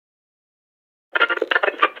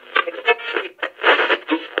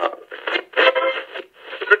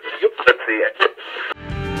see it.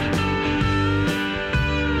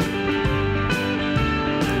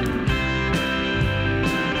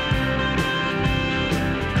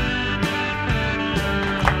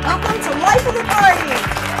 Welcome to Life of the Party.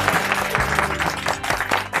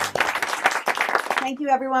 Thank you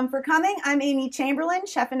everyone for coming. I'm Amy Chamberlain,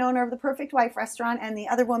 chef and owner of the Perfect Wife Restaurant and the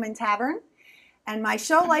Other Woman Tavern. And my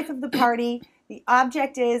show, Life of the Party, the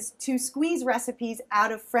object is to squeeze recipes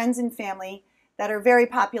out of friends and family that are very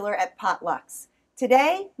popular at potlucks.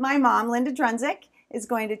 Today, my mom, Linda Drunzik, is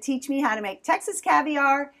going to teach me how to make Texas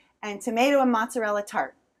Caviar and Tomato and Mozzarella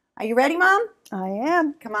Tart. Are you ready, Mom? I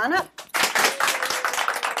am. Come on up.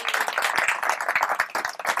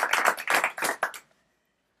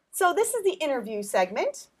 So this is the interview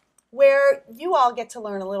segment where you all get to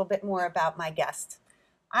learn a little bit more about my guest.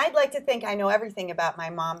 I'd like to think I know everything about my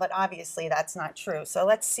mom, but obviously that's not true. So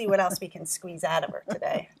let's see what else we can squeeze out of her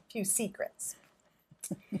today. A few secrets.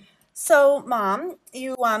 So, Mom,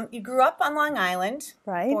 you grew up on Long Island,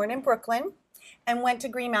 Right. born in Brooklyn, and went to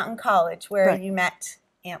Green Mountain College where Right. you met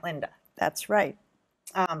Aunt Linda. That's right.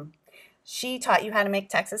 She taught you how to make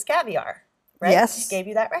Texas Caviar, right? Yes. She gave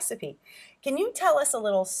you that recipe. Can you tell us a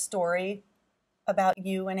little story about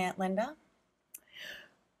you and Aunt Linda?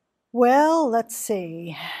 Well, let's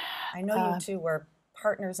see. I know you two were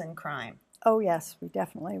partners in crime. Oh, yes, we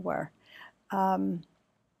definitely were.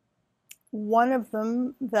 One of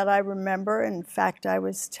them that I remember, in fact, I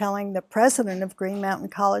was telling the president of Green Mountain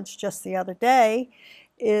College just the other day,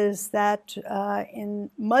 is that in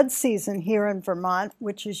mud season here in Vermont,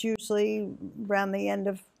 which is usually around the end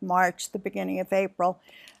of March, the beginning of April,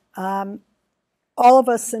 all of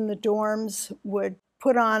us in the dorms would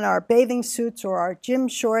put on our bathing suits or our gym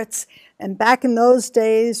shorts, and back in those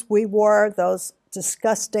days we wore those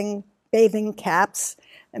disgusting bathing caps,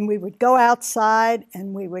 and we would go outside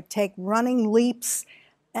and we would take running leaps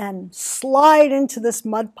and slide into this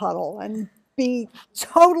mud puddle and be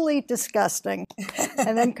totally disgusting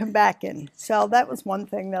and then come back in. So that was one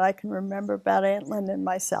thing that I can remember about Aunt Linda and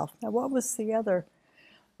myself. Now, what was the other?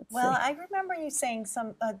 Well, I remember you saying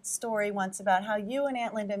a story once about how you and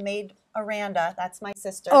Aunt Linda made Aranda, that's my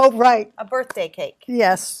sister, Oh, right. a birthday cake.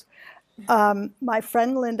 Yes. My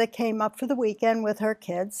friend Linda came up for the weekend with her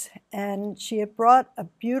kids, and she had brought a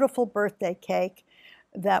beautiful birthday cake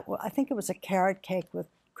that I think it was a carrot cake with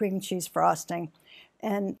cream cheese frosting.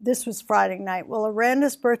 And this was Friday night. Well,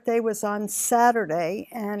 Aranda's birthday was on Saturday,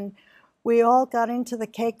 and we all got into the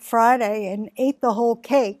cake Friday and ate the whole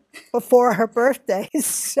cake before her birthday.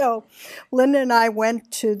 So Linda and I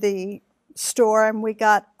went to the store and we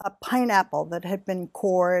got a pineapple that had been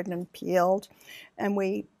cored and peeled, and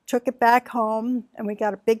we took it back home and we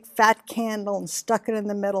got a big fat candle and stuck it in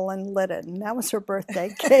the middle and lit it, and that was her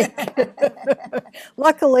birthday cake.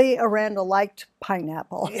 Luckily, Aranda liked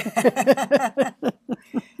pineapple.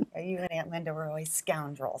 You and Aunt Linda were always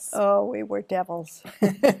scoundrels. Oh, we were devils.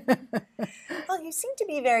 Well, you seem to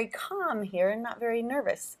be very calm here and not very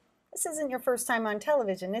nervous. This isn't your first time on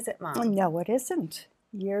television, is it, Mom? No, it isn't.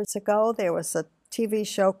 Years ago, there was a TV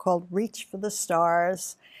show called Reach for the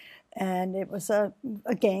Stars, and it was a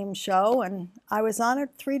game show, and I was on it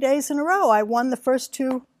 3 days in a row. I won the first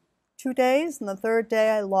two days, and the third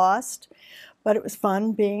day I lost, but it was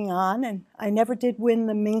fun being on, and I never did win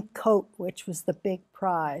the mink coat, which was the big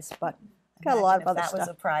prize, but got a lot of other stuff. That was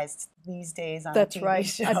a prize these days on That's a TV right.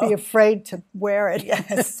 show. I'd be afraid to wear it.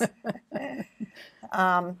 Yes.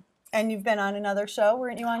 And you've been on another show.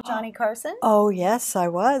 Weren't you on Johnny Carson? Oh, yes, I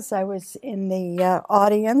was. I was in the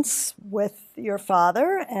audience with your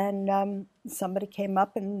father, and somebody came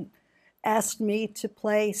up and asked me to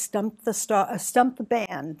play Stump the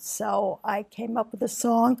Band. So I came up with a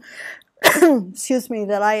song, excuse me,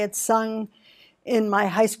 that I had sung in my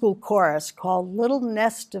high school chorus called Little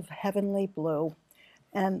Nest of Heavenly Blue.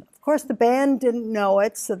 And of course the band didn't know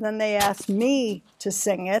it, so then they asked me to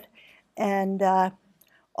sing it, and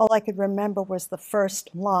all I could remember was the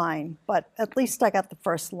first line, but at least I got the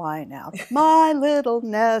first line out. My little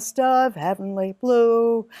nest of heavenly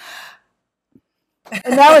blue.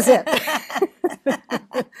 And that was it.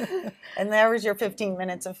 And there was your 15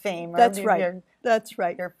 minutes of fame. That's right. That's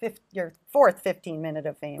right. Your fourth 15 minute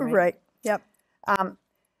of fame. Right. Yep.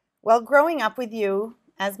 Well, growing up with you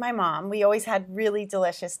as my mom, we always had really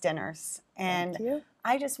delicious dinners. And Thank you.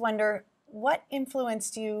 I just wonder what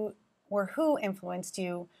influenced you, or who influenced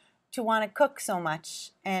you to want to cook so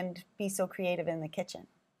much and be so creative in the kitchen?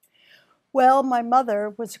 Well, my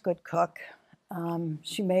mother was a good cook.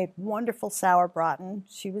 She made wonderful sauerbraten.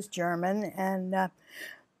 She was German, and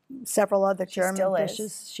several other German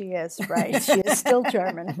dishes. She is, right. She is still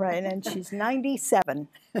German, right, and she's 97.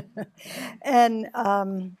 And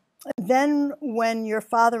Then when your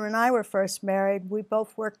father and I were first married, we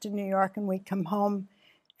both worked in New York, and we'd come home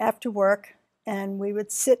after work and we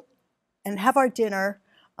would sit and have our dinner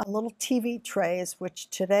on little TV trays, which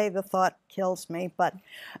today the thought kills me,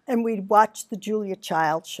 and we'd watch the Julia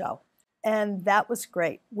Child show. And that was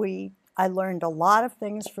great. I learned a lot of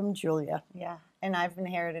things from Julia. Yeah, and I've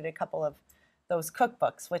inherited a couple of those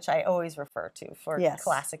cookbooks, which I always refer to for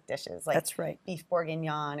classic dishes, like that's right. beef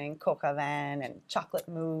bourguignon and coq au vin and chocolate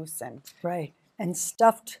mousse and right, and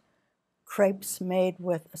stuffed crepes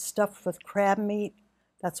stuffed with crab meat.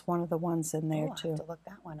 That's one of the ones in there too. I have to look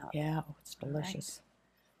that one up. Yeah, it's delicious. Right.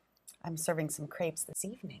 I'm serving some crepes this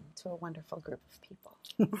evening to a wonderful group of people.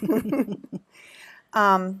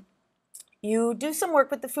 You do some work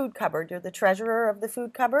with the food cupboard. You're the treasurer of the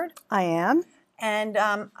food cupboard. I am. And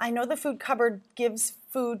I know the food cupboard gives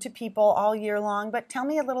food to people all year long, but tell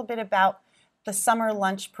me a little bit about the summer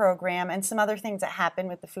lunch program and some other things that happen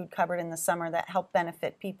with the food cupboard in the summer that help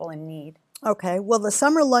benefit people in need. Okay, well, the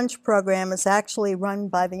summer lunch program is actually run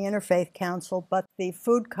by the Interfaith Council, but the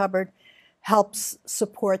food cupboard helps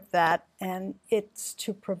support that, and it's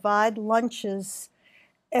to provide lunches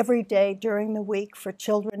every day during the week for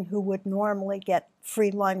children who would normally get free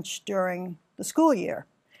lunch during the school year.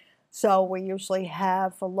 So we usually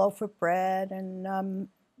have a loaf of bread and,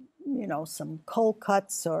 some cold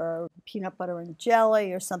cuts or peanut butter and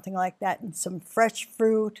jelly or something like that, and some fresh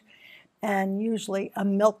fruit, and usually a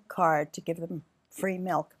milk card to give them free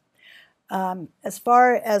milk. As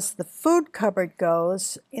far as the food cupboard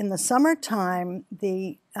goes, in the summertime,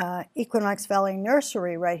 the Equinox Valley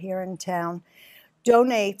Nursery right here in town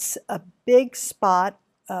donates a big spot.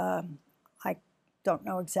 I don't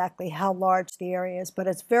know exactly how large the area is, but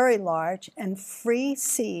it's very large, and free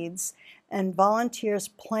seeds, and volunteers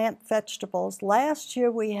plant vegetables. Last year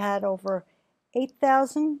we had over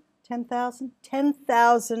 10,000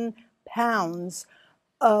 pounds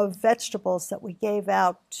of vegetables that we gave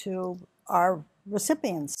out to our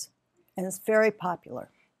recipients, and it's very popular.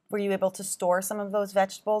 Were you able to store some of those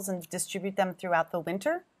vegetables and distribute them throughout the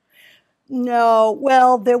winter? No,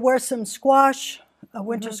 well, there were some squash,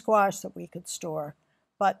 winter squash that we could store,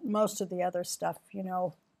 but most of the other stuff,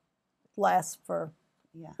 lasts for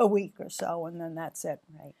a week or so, and then that's it.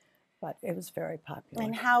 Right. But it was very popular.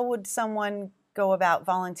 And how would someone go about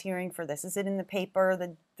volunteering for this? Is it in the paper,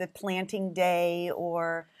 the planting day,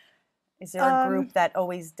 or is there a group that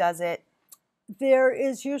always does it? There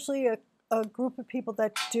is usually a group of people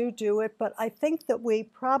that do it, but I think that we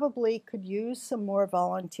probably could use some more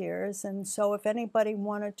volunteers. And so if anybody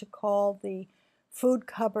wanted to call the food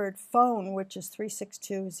cupboard phone, which is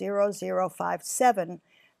 362-0057,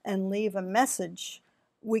 and leave a message,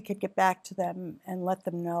 we could get back to them and let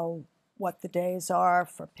them know what the days are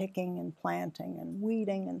for picking and planting and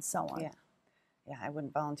weeding and so on. Yeah, I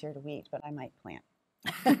wouldn't volunteer to weed, but I might plant.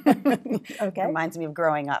 Okay. Reminds me of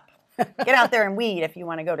growing up. Get out there and weed if you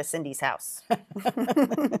want to go to Cindy's house.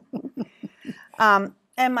 And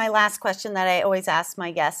my last question that I always ask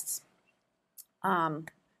my guests,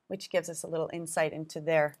 which gives us a little insight into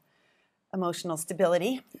their emotional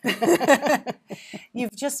stability.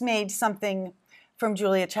 You've just made something from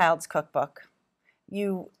Julia Child's cookbook.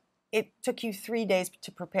 It took you 3 days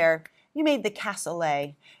to prepare. You made the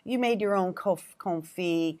cassoulet. You made your own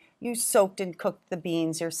confit. You soaked and cooked the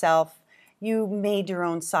beans yourself. You made your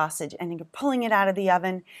own sausage, and you're pulling it out of the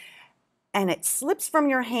oven, and it slips from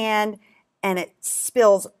your hand, and it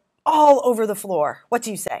spills all over the floor. What do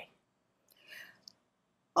you say?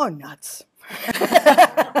 Oh, nuts.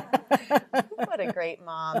 What a great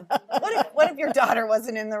mom. What if your daughter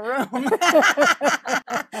wasn't in the room?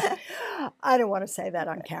 I don't want to say that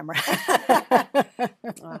on camera.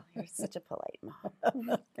 Oh, you're such a polite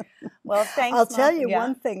mom. Well, thanks, I'll tell Mom. you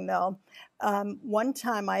one thing, though. One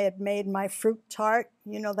time I had made my fruit tart,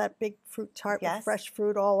 that big fruit tart with fresh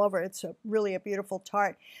fruit all over. It's really a beautiful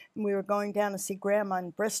tart. And we were going down to see Grandma in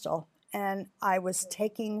Bristol, and I was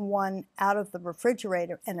taking one out of the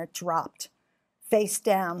refrigerator, and it dropped face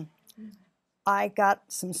down. I got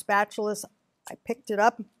some spatulas. I picked it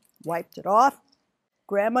up, wiped it off.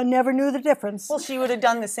 Grandma never knew the difference. Well, she would have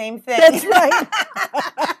done the same thing. That's right.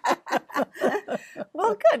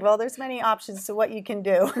 Well, good. Well, there's many options to what you can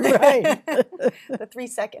do. Right. The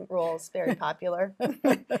 3-second rule is very popular.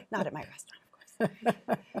 Not at my restaurant, of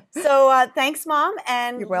course. So thanks, Mom.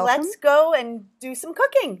 And You're welcome. Let's go and do some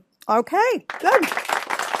cooking. Okay, good.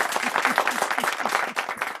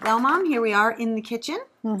 Well, Mom, here we are in the kitchen.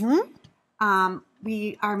 Mm-hmm.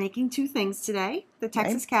 We are making two things today, the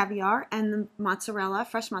Texas Caviar and the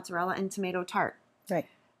fresh mozzarella and tomato tart. Right.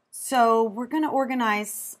 So we're going to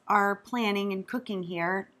organize our planning and cooking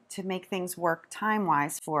here to make things work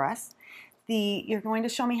time-wise for us. You're going to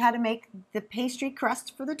show me how to make the pastry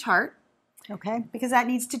crust for the tart. Okay. Because that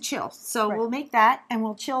needs to chill. So Right. we'll make that and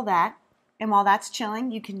we'll chill that. And while that's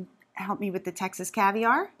chilling, you can help me with the Texas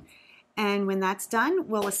Caviar. And when that's done,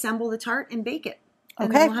 we'll assemble the tart and bake it. And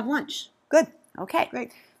Okay. then we'll have lunch. Good. Okay.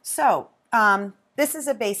 Great. So this is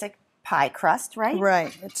a basic pie crust, right?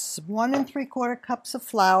 Right. It's 1 3/4 cups of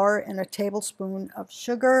flour and a tablespoon of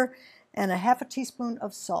sugar and a half a teaspoon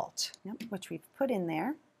of salt. Yep, which we've put in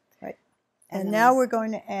there. Right. And And then now we're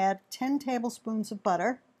going to add 10 tablespoons of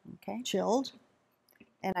butter, Okay. chilled.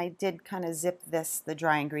 And I did kind of zip the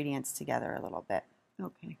dry ingredients together a little bit.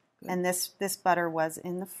 Okay. Good. And this butter was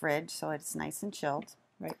in the fridge, so it's nice and chilled.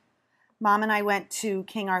 Right. Mom and I went to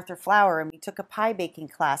King Arthur Flour, and we took a pie baking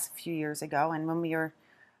class a few years ago. And when we were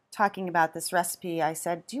talking about this recipe, I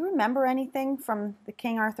said, do you remember anything from the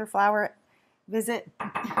King Arthur Flour visit?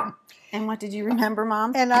 And what did you remember,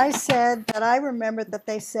 Mom? And I said that I remember that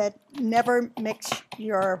they said never mix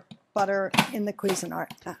your butter in the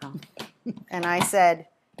Cuisinart. Uh-oh. And I said,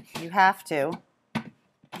 you have to.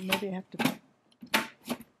 Maybe you have to.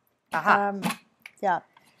 Aha. Yeah,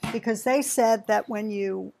 because they said that when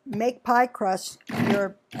you make pie crust,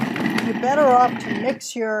 you're better off to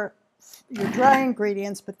mix your dry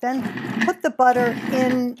ingredients, but then put the butter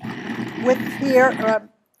in with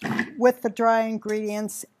the dry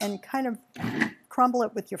ingredients and kind of crumble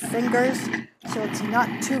it with your fingers so it's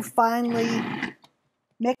not too finely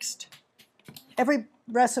mixed. Every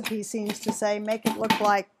recipe seems to say make it look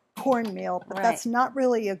like cornmeal, but Right. that's not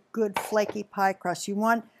really a good flaky pie crust. You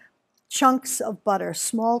want chunks of butter,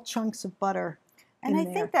 small chunks of butter. And I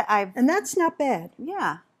there. think that And that's not bad.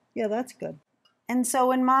 yeah. Yeah, that's good. And so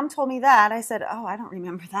when Mom told me that, I said, oh, I don't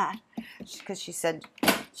remember that. Because she said,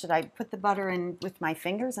 should I put the butter in with my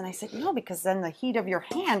fingers? And I said, no, because then the heat of your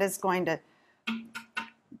hand is going to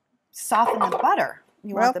soften the butter.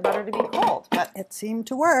 You want the butter to be cold. But It seemed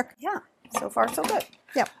to work. yeah, so far so good.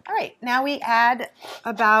 Yep. All right, now we add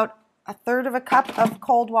about 1/3 cup of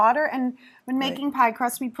cold water. And when making pie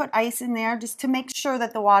crust, we put ice in there just to make sure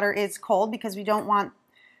that the water is cold, because we don't want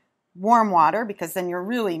warm water, because then you're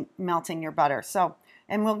really melting your butter. So,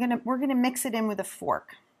 and we're gonna mix it in with a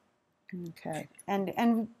fork. Okay.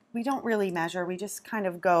 And we don't really measure. We just kind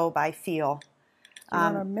of go by feel. You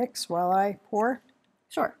want to mix while I pour?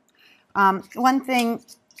 Sure. One thing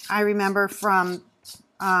I remember from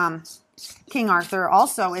King Arthur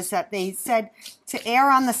also is that they said to err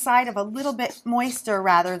on the side of a little bit moister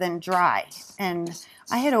rather than dry. And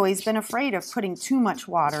I had always been afraid of putting too much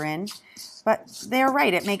water in, but they're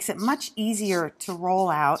right. It makes it much easier to roll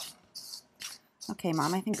out. Okay,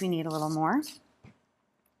 Mom, I think we need a little more.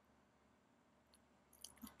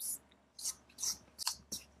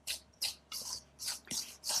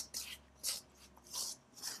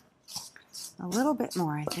 A little bit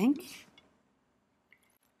more, I think.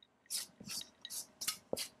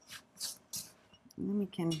 And then we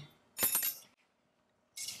can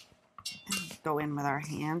go in with our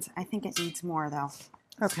hands. I think it needs more, though.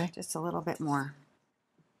 Okay. Just a little bit more.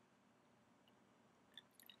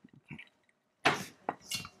 Okay.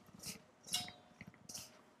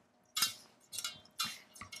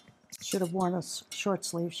 Should have worn a short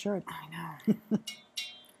sleeve shirt. I know.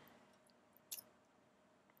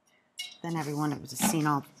 Then everyone would have seen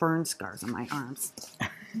all the burn scars on my arms.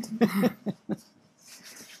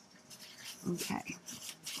 Okay.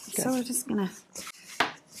 So we're just going to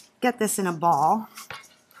get this in a ball.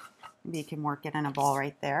 Maybe you can work it in a ball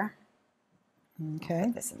right there. Okay.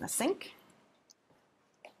 Put this in the sink.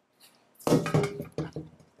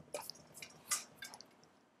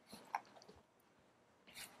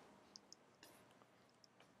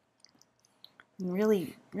 And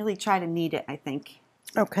really try to knead it, I think.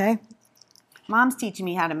 Okay. Mom's teaching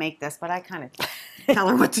me how to make this, but I kind of tell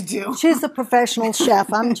her what to do. She's the professional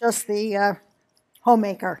chef. I'm just the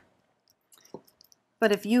homemaker.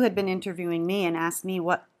 But if you had been interviewing me and asked me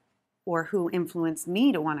what or who influenced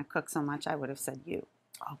me to want to cook so much, I would have said you.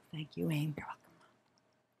 Oh, thank you, Amy. You're welcome.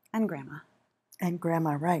 And Grandma. And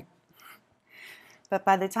Grandma, right. But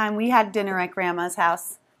by the time we had dinner at Grandma's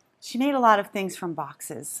house, she made a lot of things from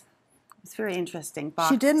boxes. It's very interesting.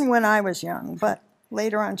 She didn't when I was young, but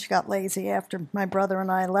later on she got lazy after my brother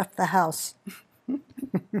and I left the house.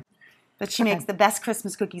 But she makes the best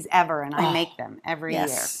Christmas cookies ever, and I make them every year.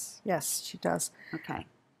 Yes, she does. Okay.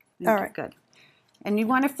 All right. Good. And you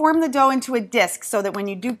want to form the dough into a disc so that when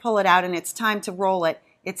you do pull it out and it's time to roll it,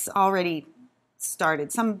 it's already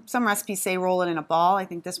started. Some recipes say roll it in a ball. I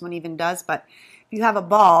think this one even does. But if you have a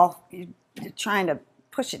ball, you're trying to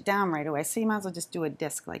push it down right away. So you might as well just do a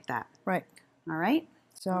disc like that. Right. All right?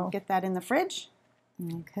 So Get that in the fridge.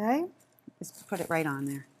 Okay. Just put it right on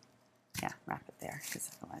there. Yeah, wrap it there, because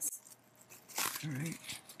otherwise. All right.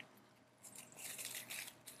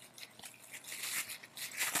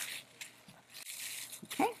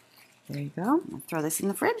 Okay. There you go. I'll throw this in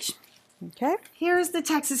the fridge. Okay. Here's the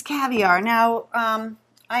Texas Caviar. Now,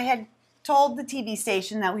 I had told the TV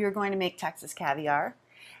station that we were going to make Texas Caviar,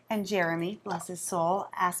 and Jeremy, bless his soul,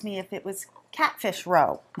 asked me if it was catfish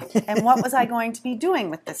roe, and what was I going to be doing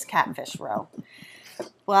with this catfish roe.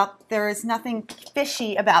 Well, there is nothing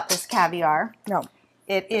fishy about this caviar. No.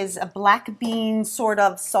 It is a black bean sort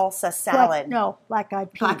of salsa salad.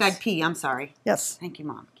 Black-eyed peas. Black-eyed pea, I'm sorry. Yes. Thank you,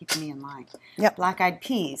 Mom. Keeping me in line. Yep. Black-eyed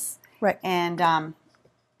peas. Right. And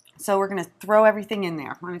so we're going to throw everything in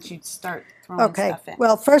there. Why don't you start throwing stuff in?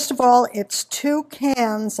 Well, first of all, it's 2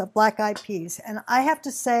 cans of black-eyed peas. And I have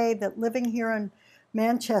to say that living here in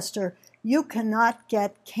Manchester, you cannot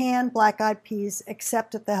get canned black-eyed peas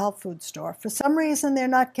except at the health food store. For some reason, they're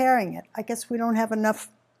not carrying it. I guess we don't have enough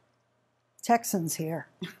Texans here.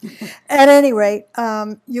 At any rate,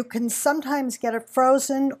 you can sometimes get it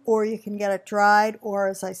frozen, or you can get it dried, or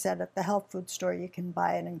as I said, at the health food store, you can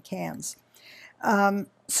buy it in cans.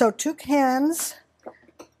 So 2 cans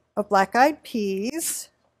of black-eyed peas,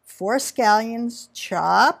 4 scallions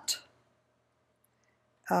chopped,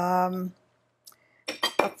 a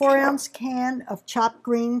 4-ounce can of chopped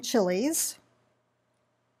green chilies,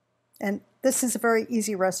 and this is a very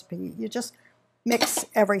easy recipe. You just mix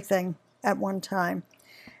everything at one time.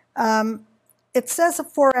 It says a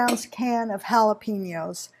 4-ounce can of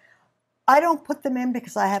jalapenos. I don't put them in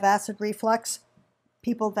because I have acid reflux.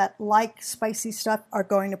 People that like spicy stuff are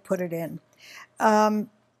going to put it in.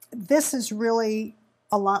 This is really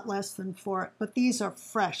a lot less than 4, but these are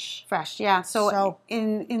fresh. Fresh, yeah. So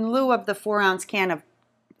in lieu of the 4-ounce can of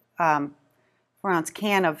 4-ounce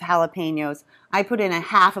can of jalapenos, I put in a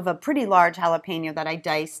half of a pretty large jalapeno that I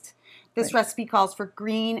diced. This recipe calls for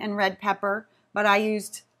green and red pepper, but I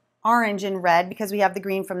used orange and red because we have the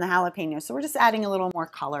green from the jalapeno. So we're just adding a little more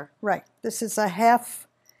color. Right. This is a half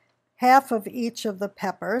of each of the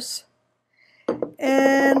peppers.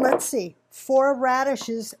 And let's see, 4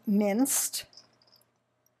 radishes minced.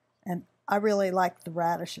 And I really like the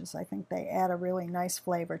radishes. I think they add a really nice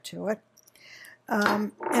flavor to it.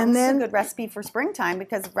 And then it's a good recipe for springtime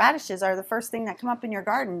because radishes are the first thing that come up in your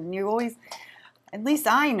garden. And you always, at least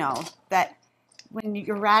I know, that when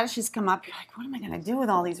your radishes come up, you're like, what am I going to do with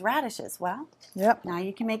all these radishes? Well, now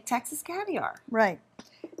you can make Texas caviar. Right.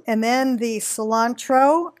 And then the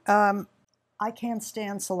cilantro. I can't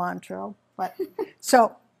stand cilantro, but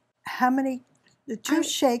so how many? The 2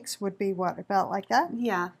 shakes would be what, about like that?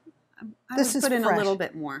 Yeah. This is put in fresh. a little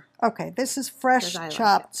bit more. Okay, this is fresh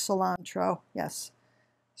chopped cilantro. Yes.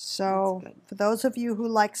 So for those of you who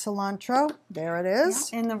like cilantro, there it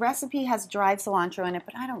is. Yeah. And the recipe has dried cilantro in it,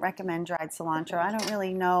 but I don't recommend dried cilantro. I don't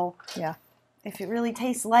really know if it really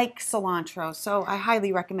tastes like cilantro, so I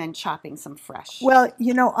highly recommend chopping some fresh. Well,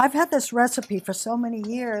 you know, I've had this recipe for so many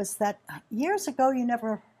years that years ago you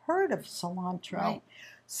never heard of cilantro. Right.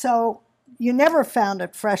 So you never found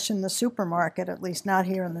it fresh in the supermarket, at least not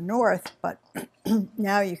here in the north, but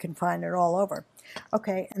now you can find it all over.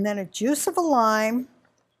 Okay, and then a juice of a lime.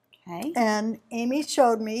 Okay. And Amy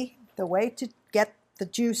showed me the way to get the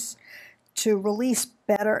juice to release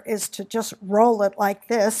better is to just roll it like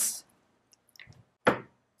this.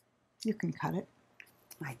 You can cut it.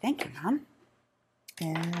 I thank you, Mom.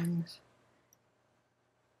 And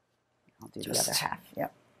I'll do the other half.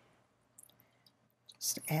 Yep.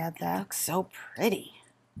 Just add that. Looks so pretty.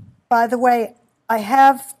 By the way, I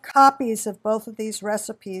have copies of both of these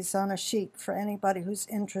recipes on a sheet for anybody who's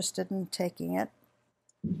interested in taking it.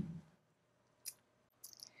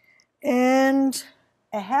 And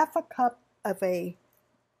a half a cup of a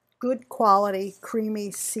good quality creamy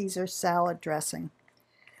Caesar salad dressing.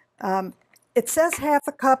 It says half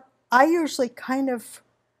a cup. I usually kind of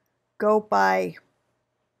go by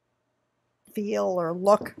feel or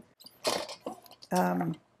look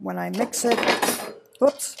when I mix it.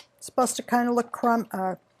 Whoops, it's supposed to kind of look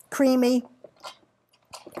creamy.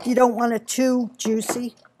 You don't want it too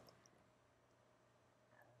juicy.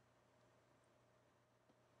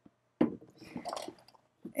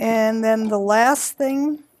 And then the last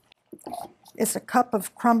thing is a cup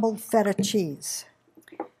of crumbled feta cheese.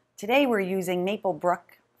 Today we're using Maplebrook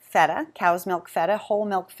feta, cow's milk feta, whole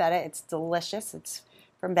milk feta. It's delicious. It's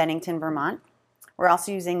from Bennington, Vermont. We're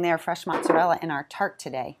also using their fresh mozzarella in our tart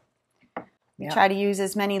today. We try to use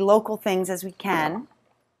as many local things as we can,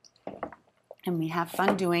 and we have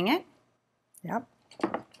fun doing it. Yep.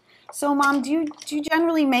 So, Mom, do you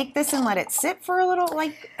generally make this and let it sit for a little,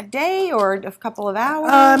 like a day or a couple of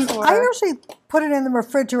hours? Or? I usually put it in the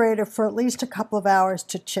refrigerator for at least a couple of hours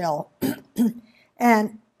to chill.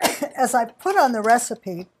 And as I put on the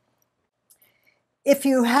recipe, if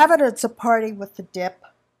you have it as a party with the dip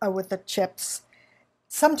or with the chips,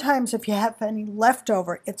 sometimes if you have any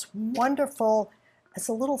leftover, it's wonderful as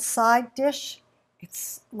a little side dish.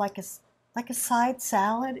 It's like a side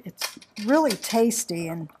salad. It's really tasty,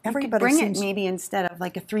 and everybody you could bring seems it maybe instead of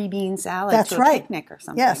like a 3-bean salad That's to a right. picnic or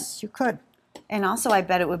something. Yes, you could. And also, I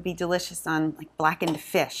bet it would be delicious on like blackened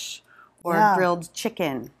fish or Yeah. grilled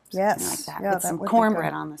chicken, Yes. something like that, Yeah, with that some would be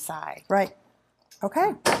cornbread good. on the side. Right.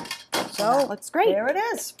 Okay. So that looks great. There it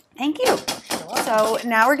is. Thank you. So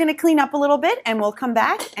now we're going to clean up a little bit, and we'll come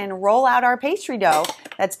back and roll out our pastry dough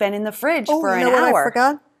that's been in the fridge for an you know hour. what I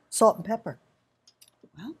forgot? Salt and pepper.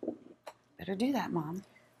 Well, better do that, Mom.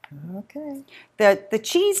 Okay. The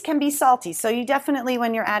cheese can be salty, so you definitely,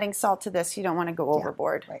 when you're adding salt to this, you don't want to go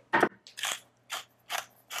overboard. Right.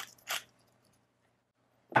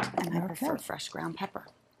 And I prefer fresh ground pepper.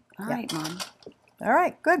 All right, Mom. All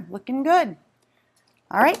right, good. Looking good.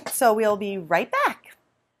 All right, so we'll be right back.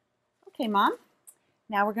 Okay, Mom.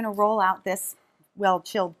 Now we're going to roll out this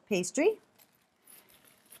well-chilled pastry.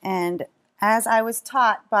 And as I was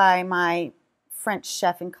taught by my French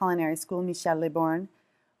chef in culinary school, Michel Leborn,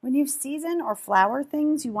 when you season or flour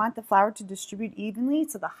things, you want the flour to distribute evenly.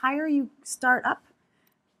 So the higher you start up,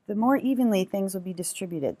 the more evenly things will be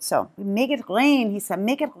distributed. So we make it rain, he said,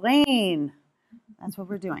 make it rain. That's what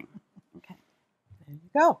we're doing. Okay. There you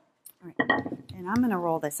go. All right. And I'm going to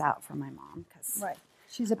roll this out for my mom because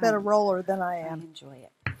She's a better roller than I am. I enjoy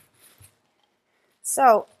it.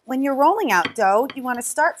 So when you're rolling out dough, you want to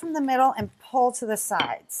start from the middle and pull to the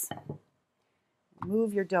sides.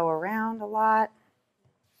 Move your dough around a lot.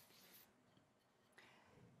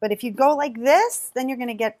 But if you go like this, then you're going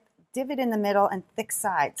to get divot in the middle and thick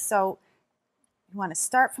sides. So you want to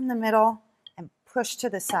start from the middle and push to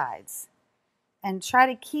the sides. And try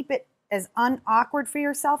to keep it as unawkward for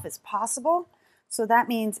yourself as possible. So that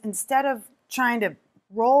means instead of trying to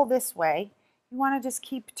roll this way, you want to just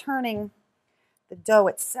keep turning the dough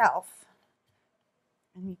itself,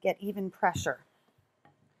 and you get even pressure.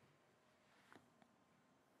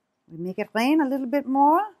 We make it rain a little bit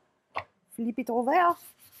more. Flip it over.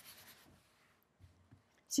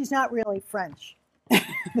 She's not really French. I'm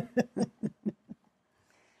a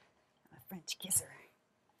French kisser.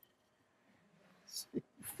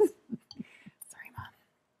 Sorry, Mom.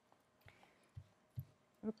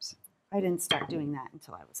 Oops. I didn't start doing that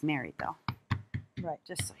until I was married, though. Right.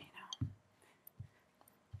 Just so you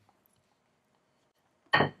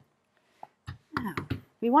know. Now,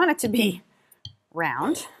 we want it to be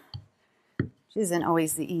round, which isn't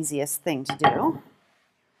always the easiest thing to do.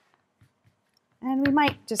 And we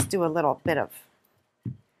might just do a little bit of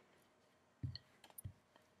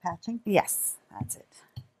Patching. yes, that's it.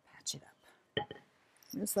 Patch it up.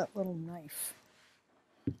 There's that little knife.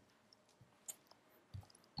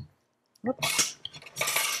 Whoops.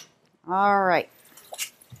 All right.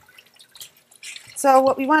 So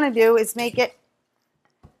what we want to do is make it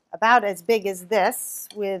about as big as this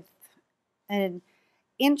with an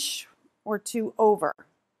inch or two over,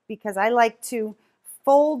 because I like to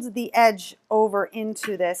fold the edge over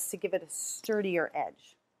into this to give it a sturdier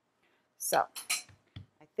edge. So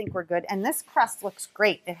I think we're good. And this crust looks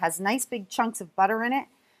great. It has nice big chunks of butter in it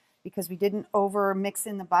because we didn't over mix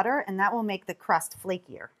in the butter, and that will make the crust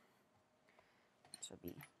flakier, which will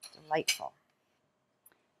be delightful.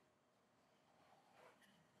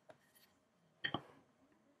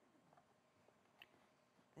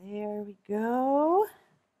 There we go.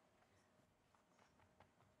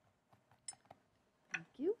 Thank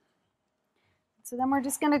you. So then we're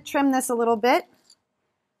just going to trim this a little bit.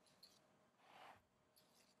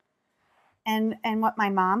 And what my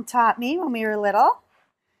mom taught me when we were little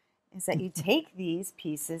is that you take these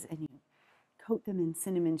pieces and you coat them in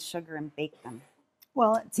cinnamon sugar and bake them.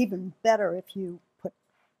 Well, it's even better if you put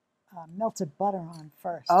melted butter on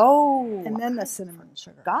first. Oh. And then the cinnamon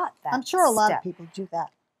sugar. Got that. I'm sure a lot step. of people do that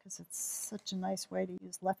because it's such a nice way to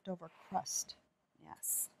use leftover crust.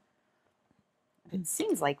 Yes. It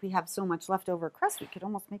seems like we have so much leftover crust, we could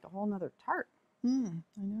almost make a whole nother tart. I know.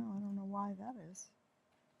 I don't know why that is.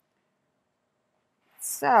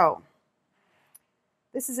 So,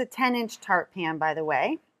 this is a 10-inch tart pan, by the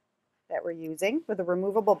way, that we're using with a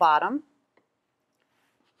removable bottom.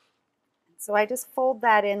 So I just fold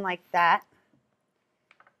that in like that.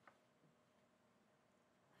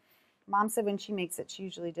 Mom said when she makes it, she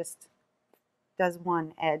usually just does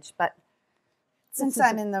one edge, but Since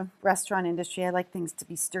I'm in the restaurant industry, I like things to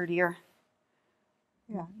be sturdier.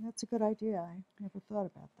 Yeah, that's a good idea. I never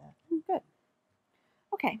thought about that. Good.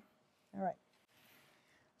 Okay. All right.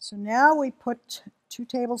 So now we put 2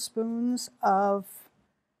 tablespoons of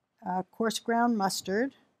coarse ground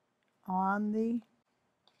mustard on the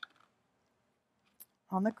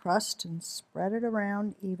crust and spread it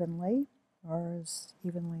around evenly, or as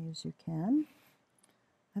evenly as you can.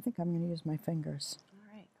 I think I'm going to use my fingers. All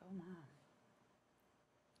right, go on.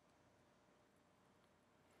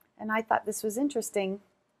 And I thought this was interesting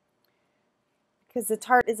because the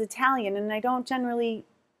tart is Italian, and I don't generally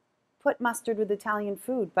put mustard with Italian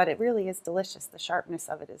food, but it really is delicious. The sharpness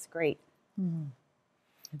of it is great.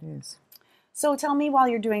 It is. So tell me while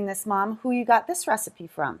you're doing this, Mom, who you got this recipe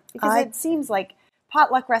from? Because it seems like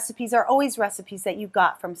potluck recipes are always recipes that you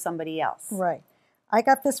got from somebody else. Right. I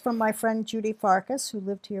got this from my friend Judy Farkas, who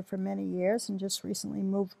lived here for many years and just recently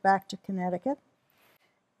moved back to Connecticut.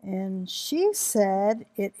 And she said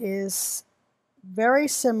it is very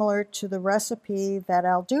similar to the recipe that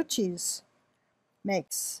Alducci's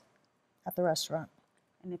makes at the restaurant.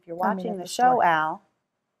 And if you're watching the show, Al,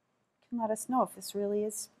 you can let us know if this really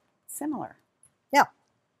is similar. Yeah.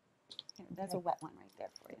 Here, there's a wet one right there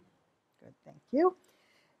for you. Good, thank you.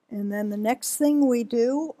 And then the next thing we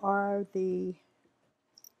do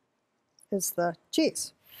is the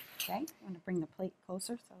cheese. Okay, I'm going to bring the plate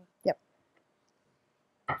closer. Yep.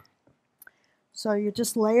 So you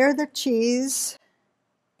just layer the cheese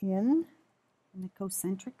in a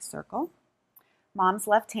concentric circle. Mom's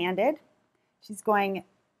left-handed. She's going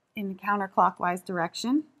in the counterclockwise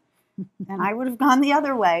direction. And I would have gone the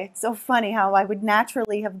other way. It's so funny how I would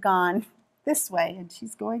naturally have gone this way, and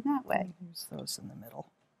she's going that way. Use those in the middle.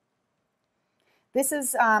 This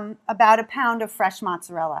is about a pound of fresh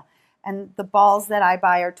mozzarella. And the balls that I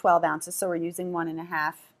buy are 12 ounces, so we're using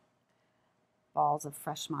 1.5 balls of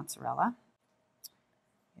fresh mozzarella.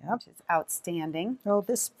 Yep. Which is outstanding. Oh,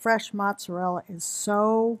 this fresh mozzarella is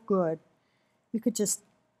so good. You could just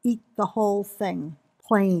eat the whole thing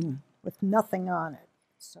plain with nothing on it.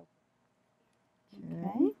 So,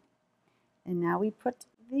 okay. And now we put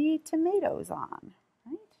the tomatoes on,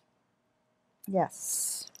 right?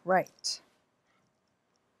 Yes, right.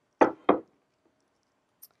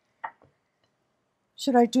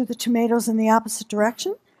 Should I do the tomatoes in the opposite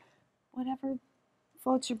direction? Whatever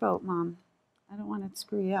floats your boat, Mom. I don't want to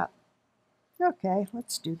screw you up. Okay,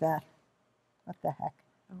 let's do that. What the heck?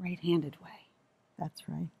 The right-handed way. That's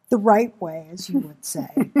right. The right way, as you would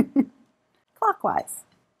say. Clockwise.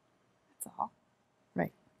 That's all.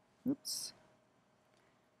 Right. Oops.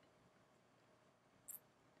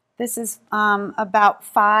 This is about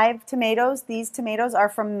 5 tomatoes. These tomatoes are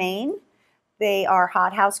from Maine. They are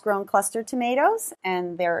hothouse grown cluster tomatoes,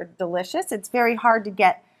 and they're delicious. It's very hard to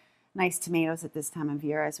get nice tomatoes at this time of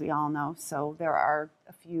year, as we all know. So there are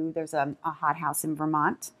a few. There's a hothouse in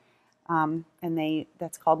Vermont, and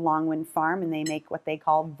that's called Longwind Farm, and they make what they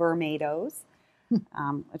call vermados,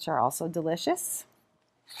 which are also delicious.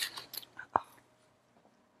 I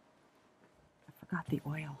forgot the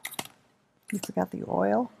oil. You forgot the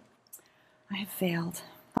oil? I have failed.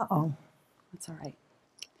 Uh-oh. That's all right.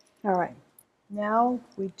 All right. Now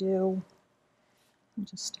we do, I'll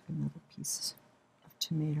just stick another piece of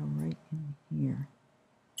tomato right in here.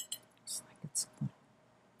 Looks like it's a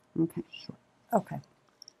little short. Okay.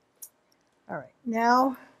 All right.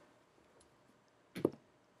 Now,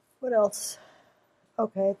 what else?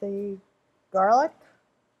 Okay, the garlic.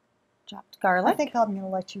 Chopped garlic. I think I'm going to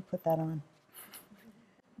let you put that on.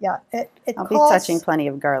 Yeah, I'll be touching plenty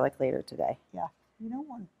of garlic later today. Yeah, you don't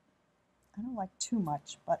want, I don't like too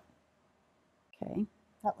much, but okay,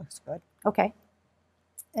 that looks good. Okay,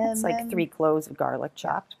 and it's like 3 cloves of garlic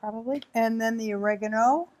chopped, probably. And then the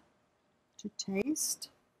oregano to taste.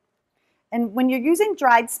 And when you're using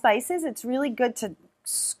dried spices, it's really good to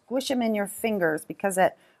squish them in your fingers because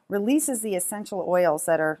it releases the essential oils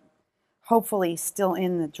that are hopefully still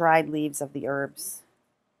in the dried leaves of the herbs.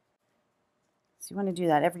 So you want to do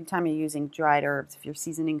that every time you're using dried herbs. If you're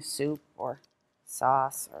seasoning soup or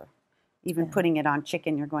sauce or even putting it on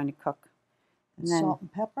chicken you're going to cook. And then salt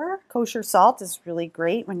and pepper. Kosher salt is really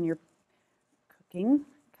great when you're cooking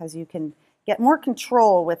because you can get more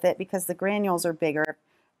control with it because the granules are bigger.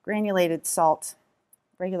 Granulated salt,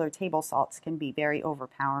 regular table salts can be very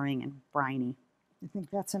overpowering and briny. You think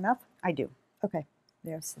that's enough? I do. Okay,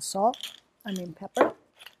 there's the pepper.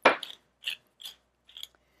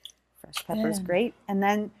 Fresh pepper is great. And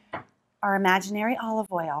then our imaginary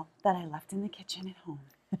olive oil that I left in the kitchen at home.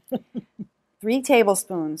 3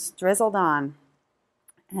 tablespoons drizzled on.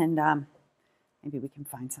 And maybe we can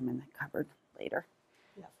find some in the cupboard later.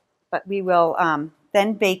 Yeah. But we will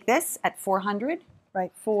then bake this at 400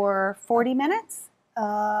 Right. for 40 minutes.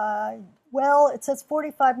 Well, it says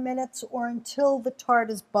 45 minutes or until the tart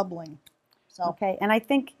is bubbling. So. Okay, and I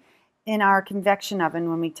think in our convection oven,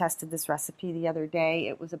 when we tested this recipe the other day,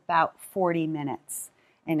 it was about 40 minutes,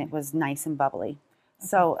 and it was nice and bubbly. Okay.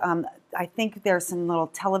 So I think there's some little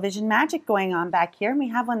television magic going on back here, and we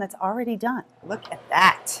have one that's already done. Look at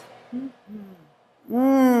that.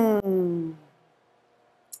 Mmm.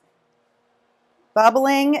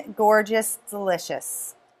 Bubbling, gorgeous,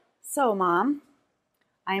 delicious. So, Mom,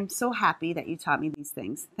 I am so happy that you taught me these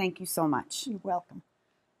things. Thank you so much. You're welcome.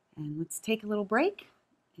 And let's take a little break,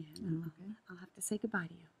 and I'll have to say goodbye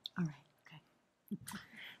to you. All right. Okay.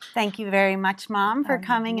 Thank you very much, Mom, for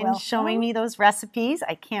coming and showing me those recipes.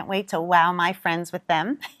 I can't wait to wow my friends with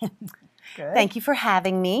them. Good. Thank you for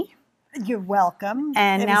having me. You're welcome.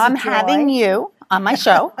 And now I'm having you on my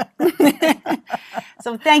show.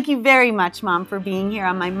 So thank you very much, Mom, for being here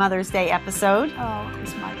on my Mother's Day episode. Oh, it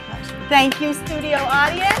was my pleasure. Thank you, studio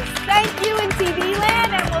audience. Thank you in TV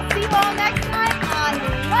land, and we'll see you all next time on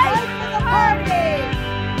Life of the Party.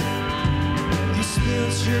 You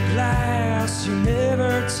spilled your glass, you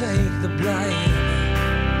never take the blame.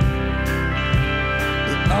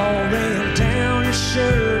 It all ran down your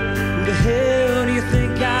shirt. Who the hell do you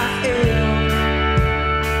think I am?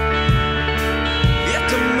 If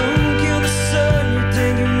the moon killed the sun, you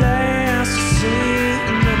think you last to see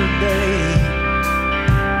another day.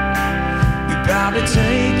 You probably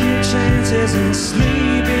take your chances and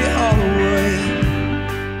sleep it off.